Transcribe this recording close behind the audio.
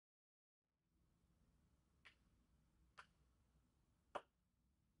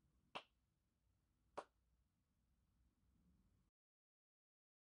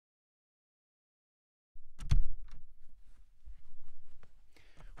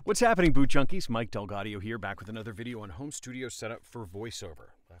What's happening, boot junkies? Mike Delgadio here, back with another video on home studio setup for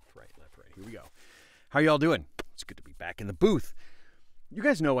voiceover. Left, right, here we go. How y'all doing? It's good to be back in the booth. You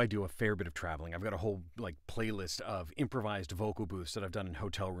guys know I do a fair bit of traveling. I've got a whole playlist of improvised vocal booths that I've done in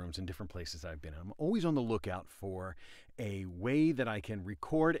hotel rooms and different places I've been. I'm always on the lookout for a way that I can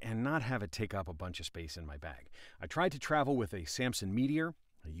record and not have it take up a bunch of space in my bag. I tried to travel with a Samson Meteor,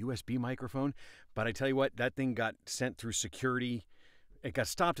 a USB microphone, but I tell you what, that thing got sent through security. It got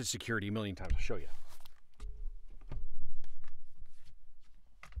stopped at security a million times. I'll show you.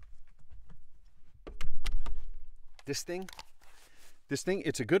 This thing,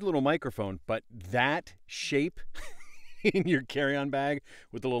 it's a good little microphone, but that shape in your carry-on bag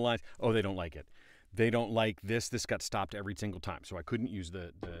with the little lines, oh, they don't like it. They don't like this. This got stopped every single time, so I couldn't use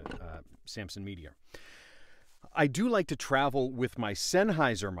the Samson Meteor. I do like to travel with my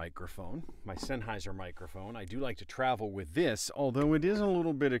Sennheiser microphone. I do like to travel with this, although it is a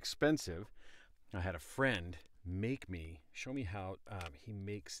little bit expensive. I had a friend show me how he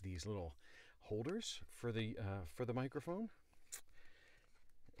makes these little holders for the microphone.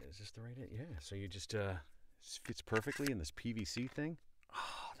 Is this the right? Yeah. So you just fits perfectly in this PVC thing.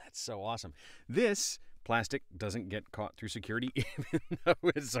 Oh, that's so awesome. This plastic doesn't get caught through security, even though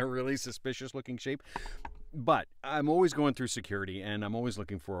it's a really suspicious looking shape. But I'm always going through security, and I'm always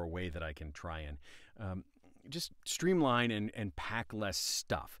looking for a way that I can try and just streamline and pack less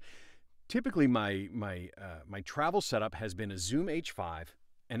stuff. Typically, my travel setup has been a Zoom H5,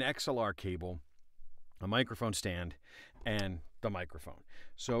 an XLR cable, a microphone stand, and the microphone.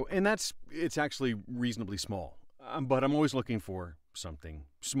 So, and it's actually reasonably small. But I'm always looking for something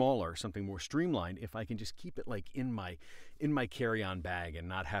smaller, something more streamlined, if I can just keep it in my carry-on bag and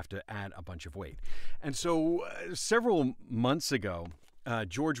not have to add a bunch of weight. And so several months ago,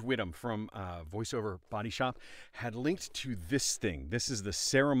 George Whittam from Voiceover Body Shop had linked to this thing. This is the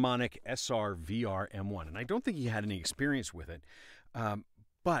Saramonic SR-VRM1, and I don't think he had any experience with it,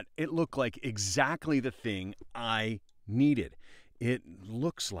 but it looked like exactly the thing I needed. It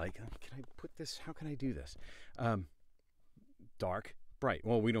looks like, can I put this, how can I do this? Dark, bright,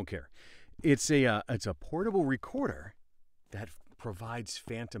 well, we don't care. It's a portable recorder that provides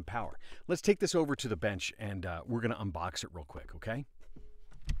phantom power. Let's take this over to the bench and we're gonna unbox it real quick, okay?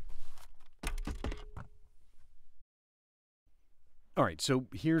 All right, so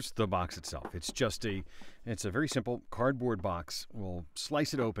here's the box itself. It's a very simple cardboard box. We'll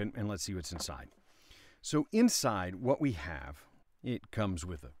slice it open and let's see what's inside. So inside, what we have, it comes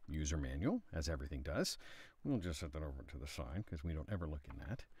with a user manual, as everything does. We'll just set that over to the side because we don't ever look in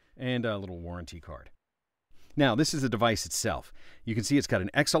that. And a little warranty card. Now, this is the device itself. You can see it's got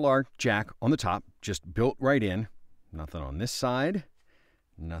an XLR jack on the top, just built right in. Nothing on this side,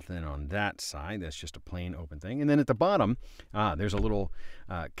 nothing on that side. That's just a plain open thing. And then at the bottom, there's a little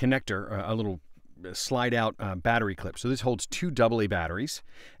connector, a little slide out battery clip. So this holds two AA batteries.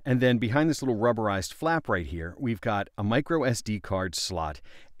 And then behind this little rubberized flap right here, we've got a micro SD card slot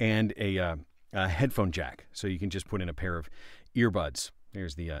and a headphone jack. So you can just put in a pair of earbuds.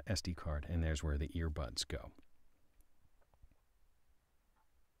 There's the SD card, and there's where the earbuds go.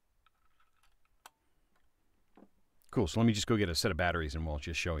 Cool, so let me just go get a set of batteries and we'll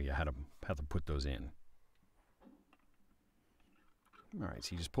just show you how to put those in. All right, so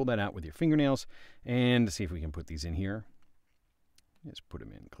you just pull that out with your fingernails and see if we can put these in here. Just put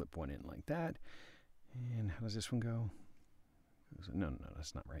them in, clip one in like that. And how does this one go? No,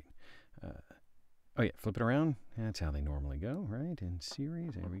 that's not right. Oh yeah, flip it around. That's how they normally go, right? In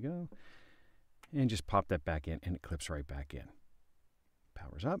series, there we go. And just pop that back in and it clips right back in.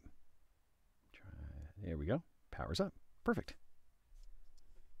 Powers up. There we go. Powers up. Perfect.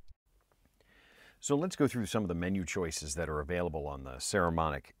 So let's go through some of the menu choices that are available on the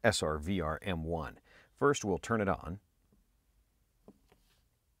Saramonic SR-VRM1. First, we'll turn it on.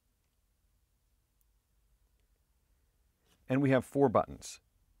 And we have 4 buttons: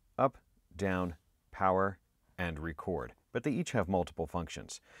 up, down, power, and record. But they each have multiple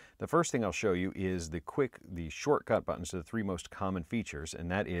functions. The first thing I'll show you is the shortcut buttons to the 3 most common features, and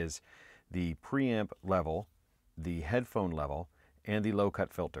that is the preamp level, the headphone level, and the low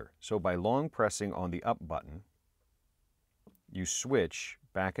cut filter. So by long pressing on the up button, you switch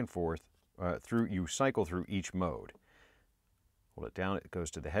back and forth you cycle through each mode. Hold it down, it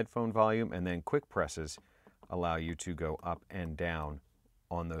goes to the headphone volume, and then quick presses allow you to go up and down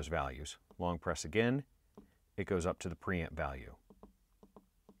on those values. Long press again, it goes up to the preamp value.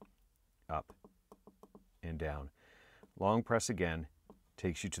 Up and down. Long press again,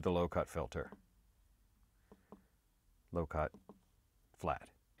 takes you to the low cut filter. Low cut, flat.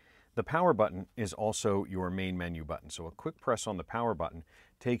 The power button is also your main menu button. So a quick press on the power button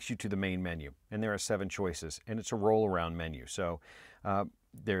takes you to the main menu. And there are 7 choices, and it's a roll around menu. So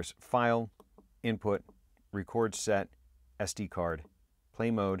there's File, Input, Record Set, SD card,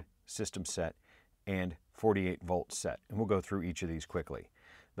 Play Mode, System Set, and 48-volt set. And we'll go through each of these quickly.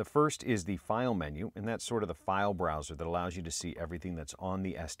 The first is the File menu, and that's sort of the file browser that allows you to see everything that's on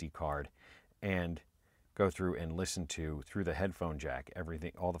the SD card and go through and listen to, through the headphone jack,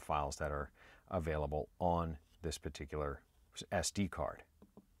 everything, all the files that are available on this particular SD card.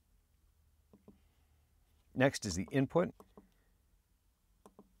 Next is the Input,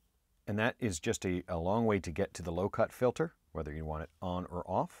 and that is just a long way to get to the low cut filter, whether you want it on or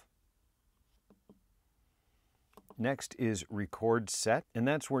off. Next is Record Set, and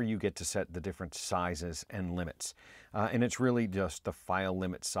that's where you get to set the different sizes and limits. And it's really just the file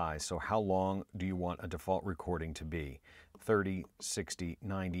limit size. So how long do you want a default recording to be? 30, 60,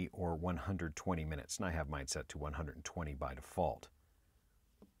 90, or 120 minutes. And I have mine set to 120 by default.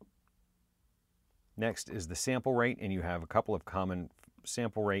 Next is the sample rate, and you have a couple of common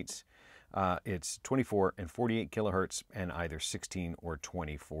sample rates. It's 24 and 48 kilohertz and either 16 or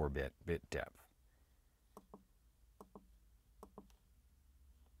 24-bit depth.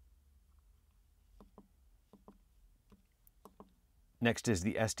 Next is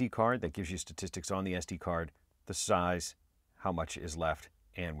the SD card. That gives you statistics on the SD card, the size, how much is left,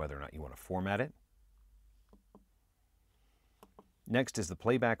 and whether or not you want to format it. Next is the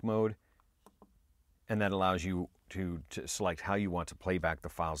playback mode, and that allows you to select how you want to play back the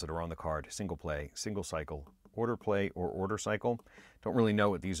files that are on the card: single play, single cycle, order play, or order cycle. Don't really know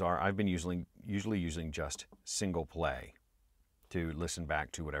what these are. I've been usually using just single play to listen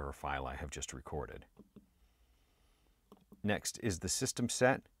back to whatever file I have just recorded. Next is the system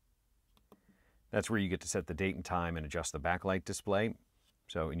set. That's where you get to set the date and time and adjust the backlight display.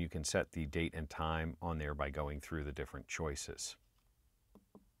 And you can set the date and time on there by going through the different choices.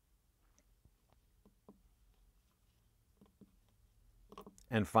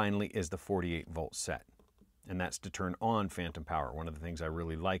 And finally is the 48-volt set. And that's to turn on phantom power. One of the things I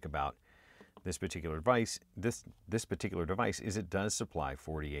really like about this particular device, is it does supply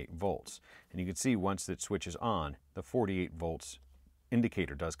 48 volts. And you can see once it switches on, the 48 volts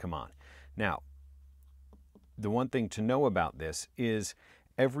indicator does come on. Now, the one thing to know about this is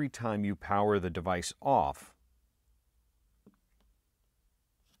every time you power the device off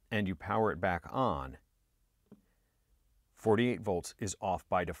and you power it back on, 48 volts is off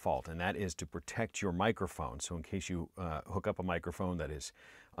by default, and that is to protect your microphone. So in case you hook up a microphone that is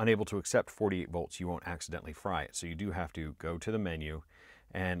unable to accept 48 volts, you won't accidentally fry it. So you do have to go to the menu,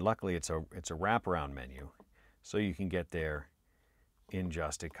 and luckily it's a wraparound menu, so you can get there in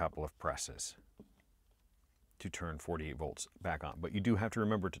just a couple of presses to turn 48 volts back on. But you do have to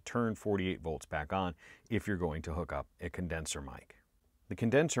remember to turn 48 volts back on if you're going to hook up a condenser mic. The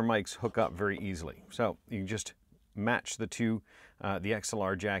condenser mics hook up very easily. So you can just match the two, the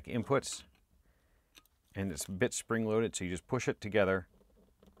XLR jack inputs, and it's a bit spring loaded, so you just push it together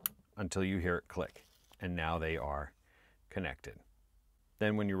until you hear it click, and now they are connected.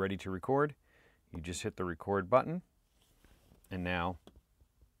 Then when you're ready to record, you just hit the record button, and now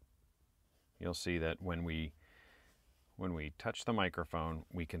you'll see that when we touch the microphone,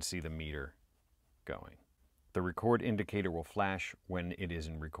 we can see the meter going. The record indicator will flash when it is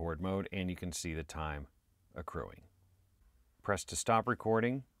in record mode, and you can see the time accruing. Press to stop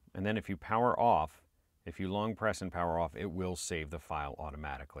recording, and then if you power off, if you long press and power off, it will save the file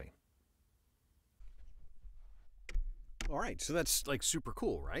automatically. All right, so that's like super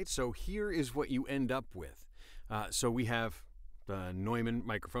cool, right? So here is what you end up with. So we have the Neumann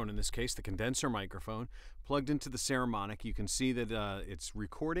microphone, in this case, the condenser microphone, plugged into the Saramonic. You can see that it's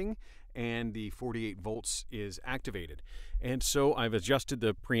recording and the 48 volts is activated. And so I've adjusted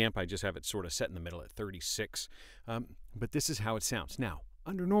the preamp. I just have it sort of set in the middle at 36. But this is how it sounds. Now,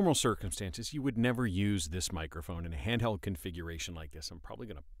 under normal circumstances, you would never use this microphone in a handheld configuration like this. I'm probably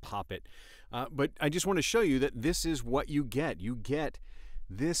going to pop it. But I just want to show you that this is what you get. You get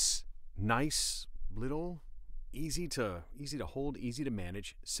this nice little easy to hold, easy to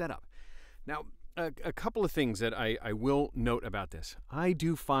manage setup. Now, a couple of things that I will note about this. I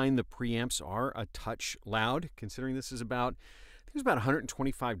do find the preamps are a touch loud, considering this is about, I think it was about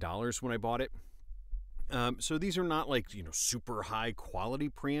 $125 when I bought it. So these are not like, super high quality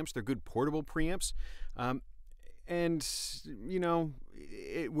preamps. They're good portable preamps. And,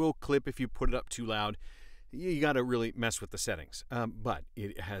 it will clip if you put it up too loud. You got to really mess with the settings. But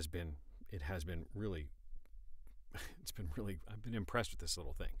it has been really, I've been impressed with this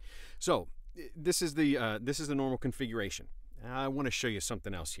little thing. So this is the normal configuration. I want to show you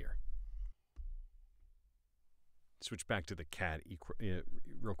something else here. switch back to the CAD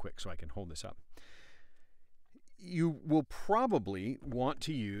real quick so I can hold this up. You will probably want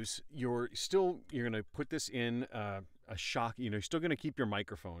to use you're going to put this in a shock, you're still going to keep your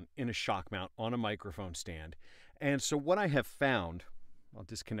microphone in a shock mount on a microphone stand. And so what I have found, I'll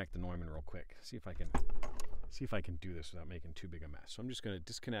disconnect the Neumann real quick, see if I can do this without making too big a mess. So I'm just going to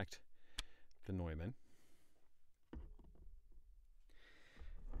disconnect the Neumann.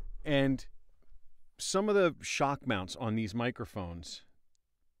 And some of the shock mounts on these microphones,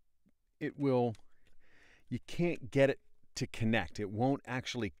 you can't get it to connect. It won't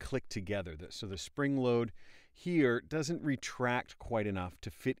actually click together. So the spring load here doesn't retract quite enough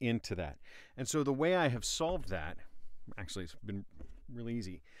to fit into that. And so the way I have solved that, actually it's been really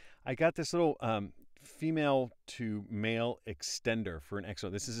easy. I got this little female to male extender for an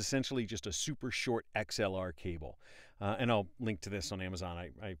XLR. This is essentially just a super short XLR cable. And I'll link to this on Amazon.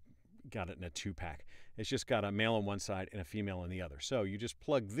 I got it in a 2-pack. It's just got a male on one side and a female on the other. So you just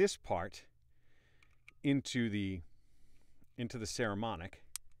plug this part into the Saramonic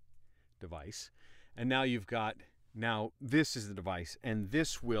device, and now this is the device, and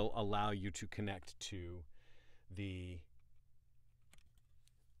this will allow you to connect to the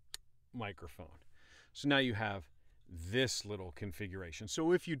microphone. So now you have this little configuration.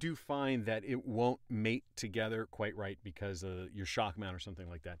 So if you do find that it won't mate together quite right because of your shock mount or something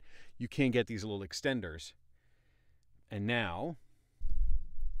like that, you can get these little extenders. And now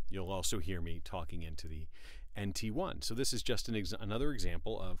you'll also hear me talking into the NT1. So this is just another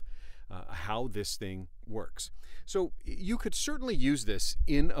example of how this thing works. So you could certainly use this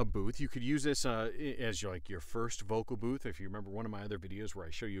in a booth. You could use this as your first vocal booth. If you remember one of my other videos where I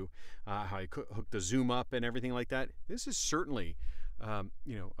show you how I hook the zoom up and everything like that, this is certainly a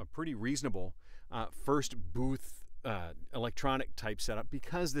pretty reasonable first booth electronic type setup,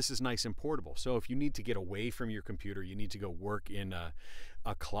 because this is nice and portable. So if you need to get away from your computer, you need to go work in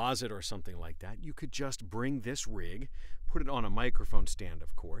a closet or something like that, you could just bring this rig, put it on a microphone stand,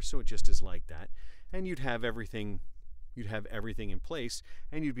 of course, so it just is like that, and you'd have everything in place,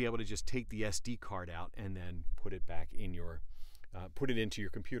 and you'd be able to just take the SD card out and then put it back in put it into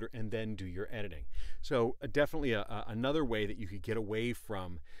your computer and then do your editing. So definitely another way that you could get away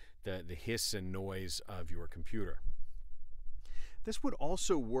from the hiss and noise of your computer. This would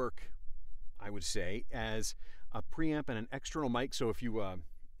also work, I would say, as a preamp and an external mic. So if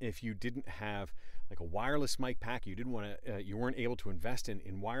you didn't have like a wireless mic pack, you weren't able to invest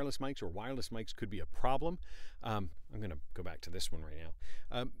in wireless mics, or wireless mics could be a problem. I'm going to go back to this one right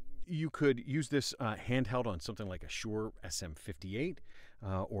now. You could use this handheld on something like a Shure SM58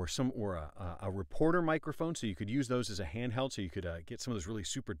 or a reporter microphone. So you could use those as a handheld. So you could get some of those really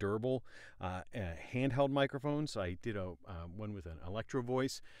super durable handheld microphones. I did one with an Electro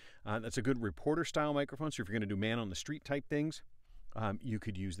Voice. That's a good reporter style microphone. So if you're going to do man on the street type things, you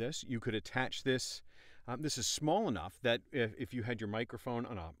could use this. You could attach this. This is small enough that if you had your microphone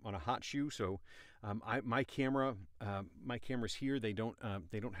on a hot shoe, so my cameras here, they don't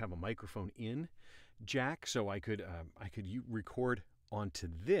have a microphone in jack, so I could record onto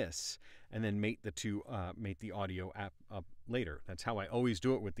this and then mate the audio up later. That's how I always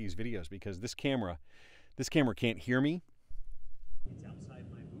do it with these videos, because this camera can't hear me. It's outside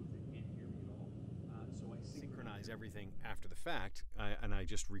my booth. It can't hear me at all. So I synchronize everything after the fact, and I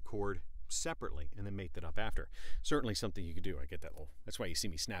just record separately and then mate that up after. Certainly something you could do. I get that that's why you see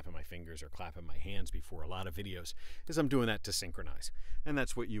me snapping my fingers or clapping my hands before a lot of videos, is I'm doing that to synchronize. And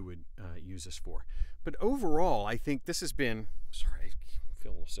that's what you would use this for. But overall, I think this has been, sorry, I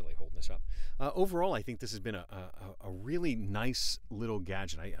feel a little silly holding this up. Overall, I think this has been a really nice little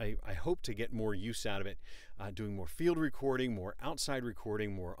gadget. I hope to get more use out of it, doing more field recording, more outside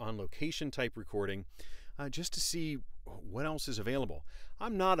recording, more on location type recording, just to see what else is available.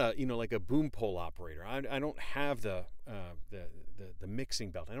 I'm not like a boom pole operator. I don't have the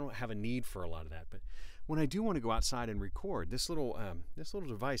mixing belt. I don't have a need for a lot of that. But when I do want to go outside and record, this little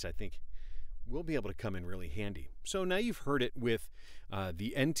device, I think, will be able to come in really handy. So now you've heard it with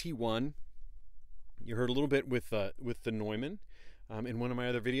the NT1. You heard a little bit with the Neumann in one of my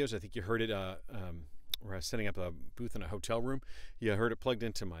other videos. I think you heard it where I was setting up a booth in a hotel room. You heard it plugged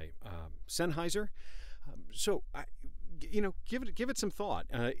into my Sennheiser. So give it some thought.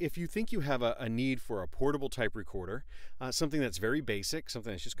 If you think you have a need for a portable type recorder, something that's very basic,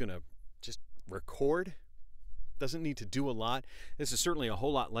 something that's just going to record, doesn't need to do a lot. This is certainly a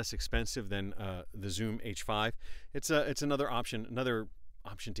whole lot less expensive than the Zoom H5. It's another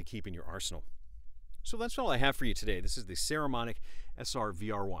option to keep in your arsenal. So that's all I have for you today. This is the Saramonic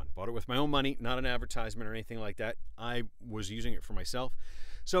SR-VRM1. Bought it with my own money, not an advertisement or anything like that. I was using it for myself.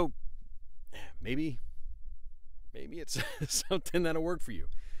 So maybe maybe it's something that'll work for you.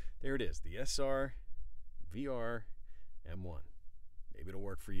 There it is, the SR-VRM1. Maybe it'll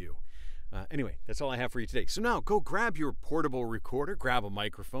work for you. Anyway, that's all I have for you today. So now go grab your portable recorder, grab a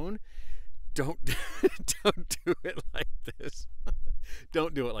microphone. Don't do it like this.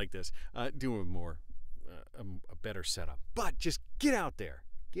 Don't do it like this. Do a better setup. But just get out there.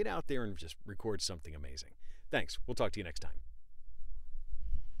 Get out there and just record something amazing. Thanks. We'll talk to you next time.